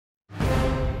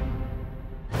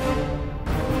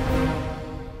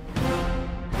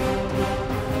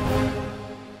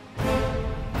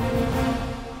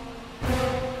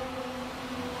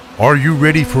Are you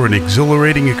ready for an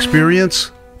exhilarating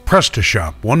experience?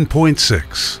 Prestashop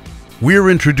 1.6.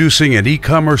 We're introducing an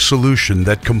e-commerce solution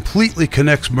that completely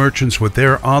connects merchants with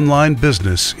their online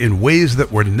business in ways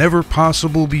that were never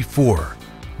possible before.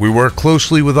 We work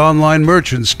closely with online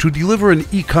merchants to deliver an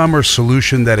e-commerce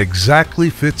solution that exactly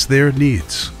fits their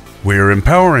needs. We're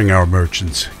empowering our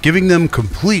merchants, giving them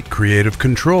complete creative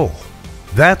control.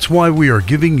 That's why we are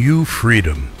giving you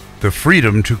freedom. The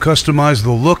freedom to customize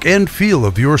the look and feel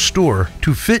of your store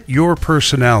to fit your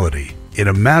personality in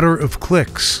a matter of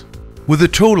clicks. With a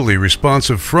totally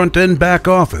responsive front and back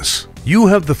office, you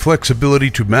have the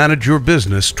flexibility to manage your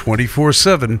business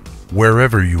 24/7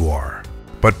 wherever you are.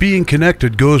 But being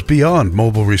connected goes beyond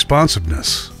mobile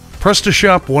responsiveness.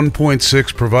 Prestashop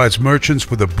 1.6 provides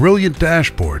merchants with a brilliant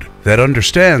dashboard that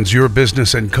understands your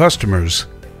business and customers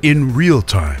in real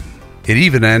time. It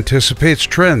even anticipates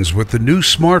trends with the new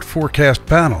Smart Forecast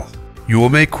panel. You will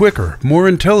make quicker, more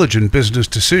intelligent business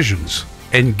decisions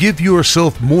and give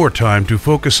yourself more time to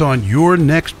focus on your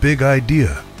next big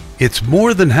idea. It's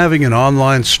more than having an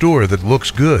online store that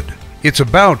looks good. It's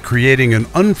about creating an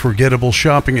unforgettable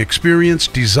shopping experience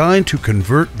designed to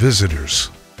convert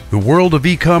visitors. The world of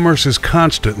e-commerce is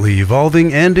constantly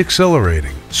evolving and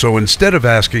accelerating, so instead of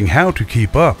asking how to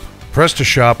keep up,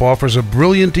 Prestashop offers a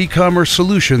brilliant e-commerce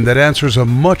solution that answers a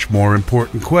much more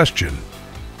important question: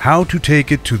 how to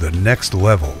take it to the next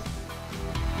level.